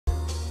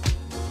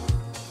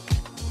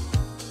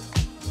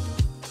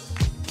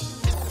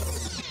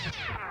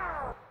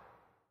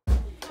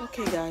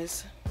Okay,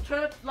 guys,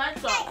 Turn the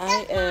lights off.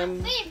 I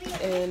am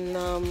in,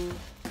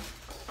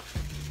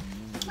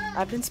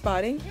 I've been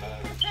spotting,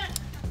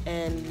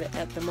 and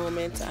at the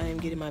moment I am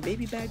getting my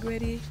baby bag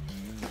ready,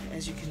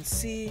 as you can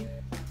see,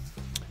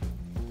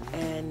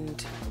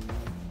 and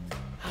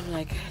I'm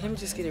like, let me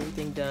just get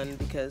everything done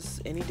because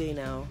any day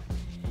now,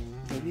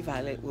 baby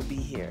Violet will be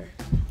here.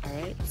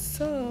 Alright,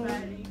 so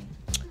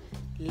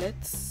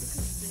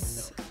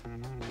let's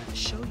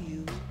show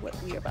you what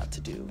we are about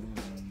to do.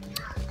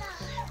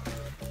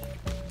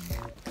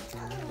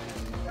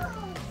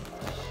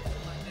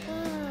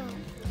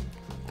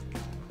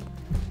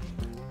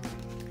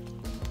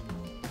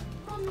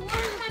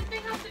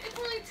 It's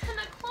only 10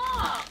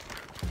 o'clock.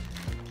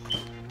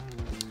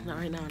 Not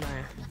right now,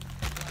 Naya.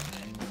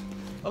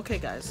 Okay,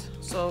 guys,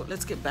 so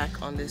let's get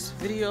back on this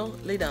video.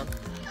 Lay down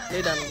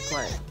and be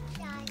quiet.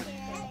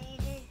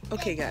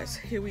 Okay, guys,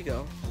 here we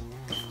go.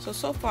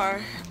 So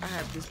far, I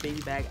have this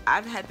baby bag.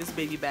 I've had this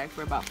baby bag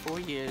for about 4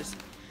 years.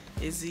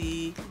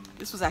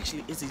 This was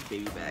actually Izzy's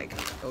baby bag,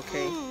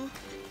 okay?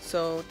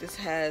 So this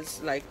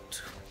has like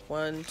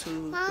 1, 2,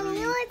 Mom, 3,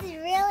 you know it's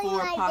really 4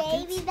 my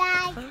pockets. baby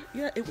bag?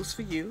 Yeah, it was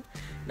for you.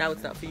 Now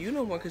it's not for you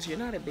no more because you're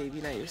not a baby.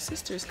 Now your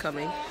sister's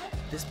coming.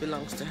 This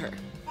belongs to her.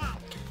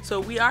 So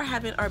we are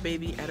having our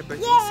baby at a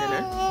birthing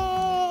center.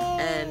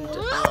 And,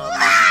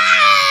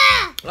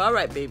 all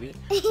right, baby.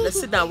 Let's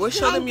sit down. We'll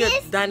show them your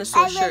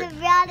dinosaur shirt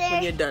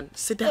when you're done.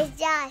 Sit down.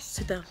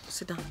 Sit down.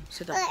 Sit down.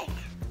 Sit down.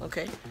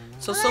 Okay.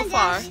 So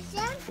far,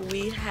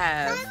 we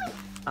have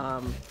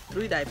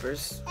 3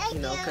 diapers, you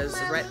know, because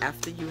right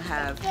after you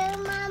have,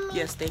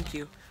 yes, thank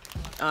you.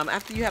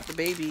 After you have the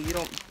baby,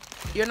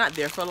 you're not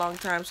there for a long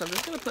time, so I'm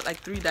just gonna put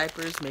like 3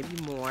 diapers, maybe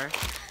more.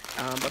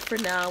 But for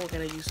now, we're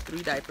gonna use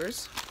 3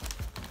 diapers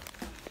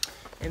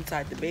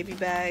inside the baby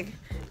bag,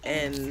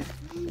 and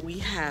we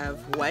have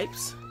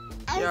wipes.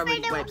 There are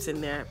already wipes in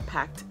there,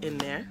 packed in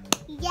there.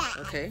 Yeah.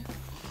 Okay.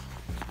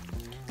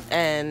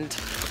 And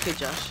okay,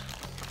 Josh.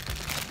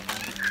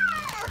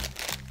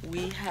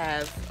 We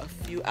have a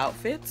few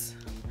outfits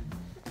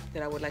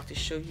that I would like to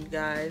show you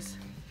guys.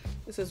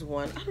 This is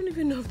one. I don't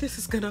even know if this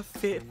is gonna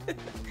fit.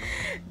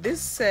 This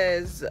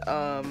says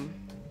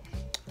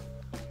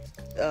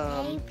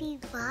Baby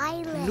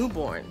Violet.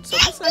 newborn. So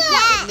this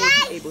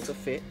may be able to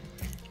fit.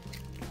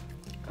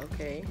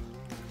 Okay.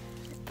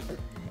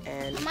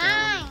 And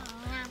I'm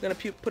gonna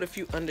put a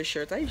few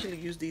undershirts. I usually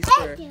use these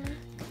for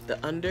the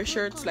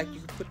undershirts, like you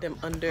can put them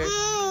under the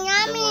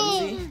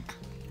onesie.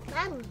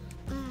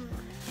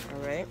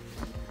 All right.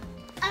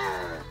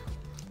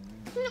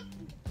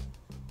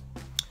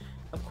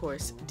 Of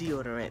course,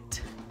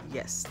 deodorant.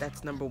 Yes,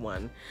 that's number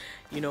 1.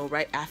 You know,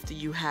 right after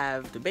you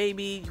have the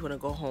baby, you want to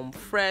go home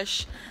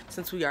fresh,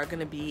 since we are going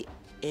to be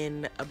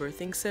in a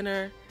birthing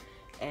center,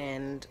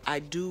 and I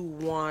do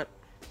want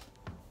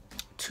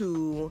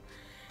to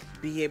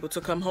be able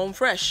to come home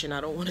fresh, and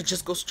I don't want to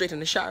just go straight in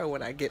the shower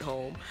when I get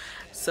home.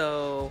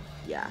 So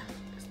yeah,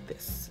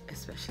 this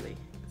especially,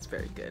 it's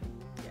very good.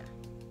 Yeah.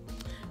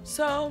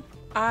 So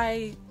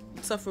I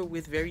suffer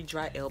with very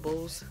dry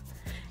elbows,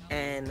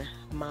 and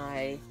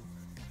my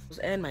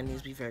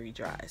knees be very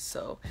dry,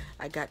 so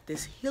I got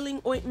this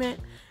healing ointment.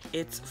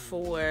 It's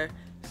for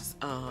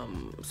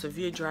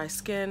severe dry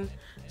skin,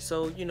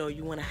 so you know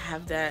you want to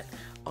have that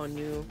on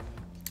you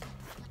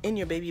in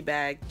your baby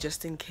bag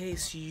just in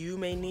case you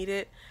may need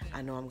it.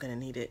 I know I'm gonna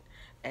need it.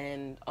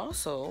 And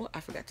also, I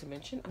forgot to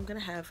mention, I'm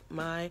gonna have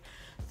my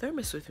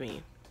thermos with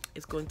me.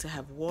 It's going to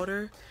have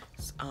water,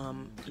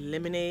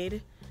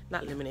 lemonade,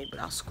 not lemonade, but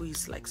I'll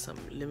squeeze like some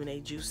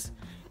lemonade juice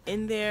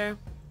in there,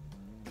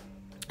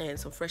 and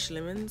some fresh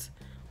lemons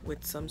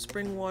with some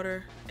spring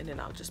water, and then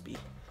I'll just be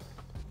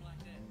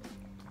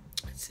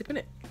sipping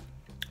it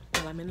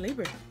while I'm in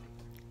labor.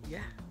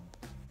 Yeah.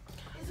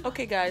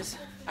 Okay, guys,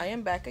 I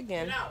am back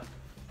again,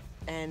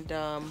 and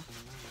I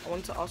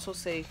want to also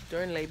say,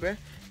 during labor,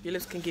 your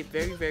lips can get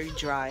very, very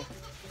dry.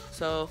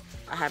 So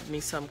I have me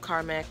some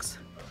Carmex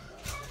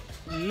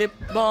lip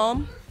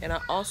balm, and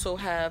I also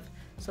have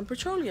some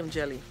petroleum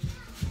jelly.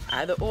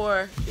 Either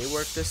or, they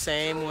work the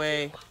same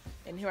way.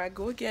 And here I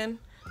go again.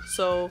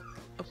 So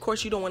of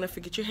course you don't want to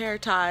forget your hair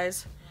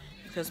ties,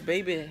 because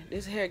baby,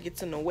 this hair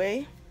gets in the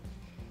way,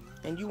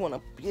 and you want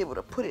to be able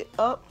to put it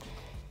up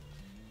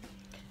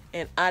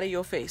and out of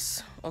your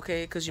face,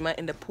 okay? Because you might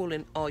end up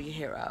pulling all your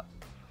hair out,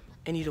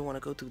 and you don't want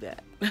to go through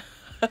that.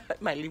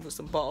 It might leave with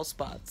some bald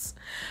spots.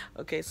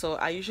 Okay, so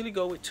I usually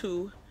go with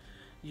 2.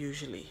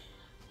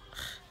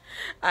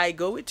 I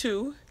go with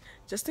 2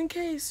 just in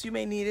case you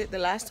may need it. The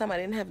last time I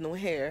didn't have no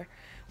hair.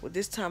 Well,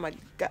 this time I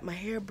got my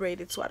hair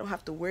braided, so I don't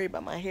have to worry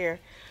about my hair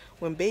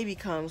when baby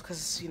comes,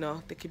 because you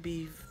know they could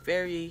be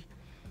very,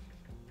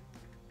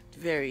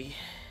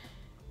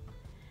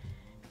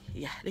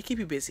 yeah, they keep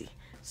you busy.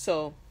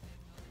 So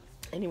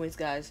anyways,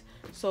 guys,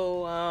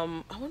 so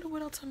I wonder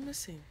what else I'm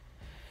missing.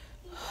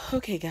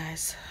 Okay,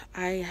 guys,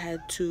 I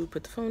had to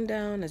put the phone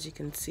down. As you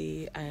can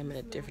see, I am in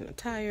a different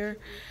attire.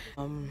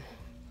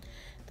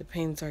 The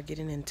pains are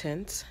getting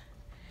intense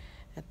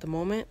at the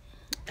moment,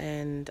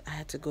 and I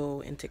had to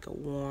go and take a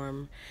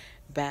warm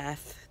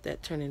bath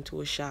that turned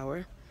into a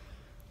shower.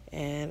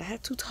 And I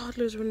have 2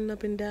 toddlers running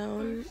up and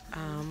down.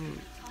 I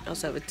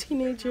also have a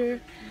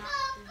teenager.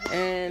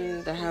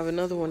 And I have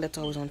another one that's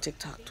always on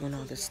TikTok doing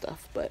all this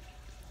stuff. But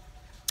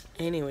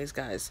anyways,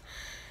 guys,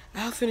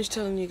 I'll finish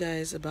telling you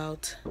guys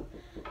about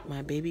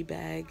my baby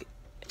bag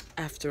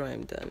after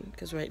I'm done.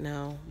 Because right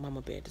now,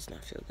 Mama Bear does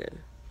not feel good.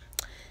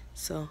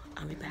 So,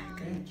 I'll be back.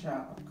 Good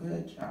job.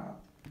 Good job.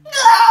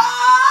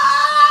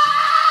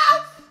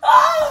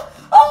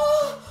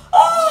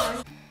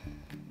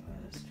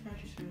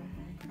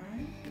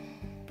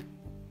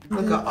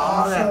 Look at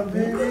all that,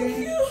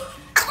 baby.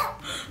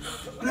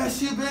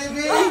 Bless you,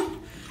 baby.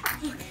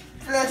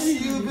 Bless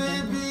you,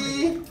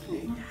 baby.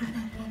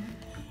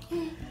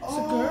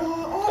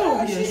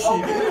 Oh, she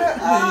opened her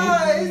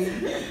eyes.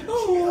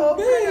 Oh,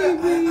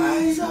 baby. Her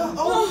eyes are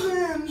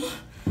open.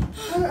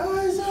 Her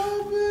eyes are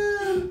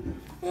open.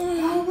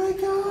 Oh, my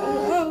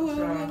God.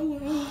 Her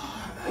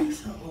eyes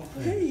are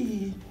open.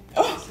 Hey.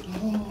 Oh,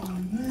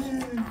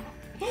 man.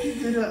 You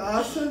did an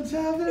awesome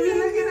job, baby.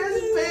 Look at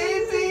this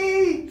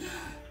baby.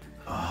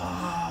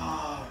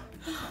 Oh.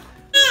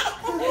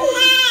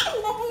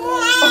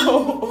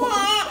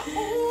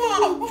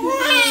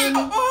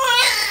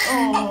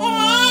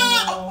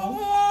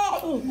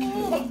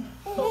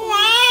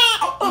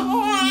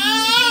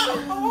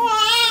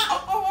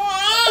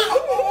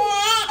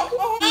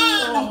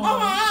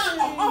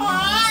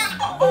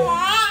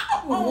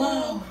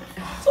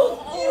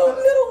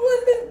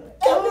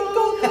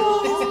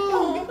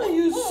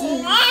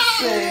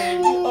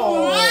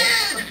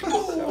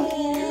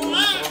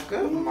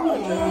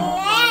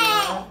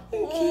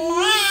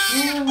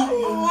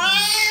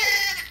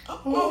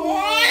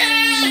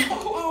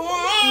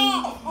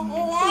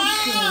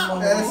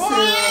 That's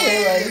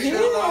it right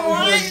here.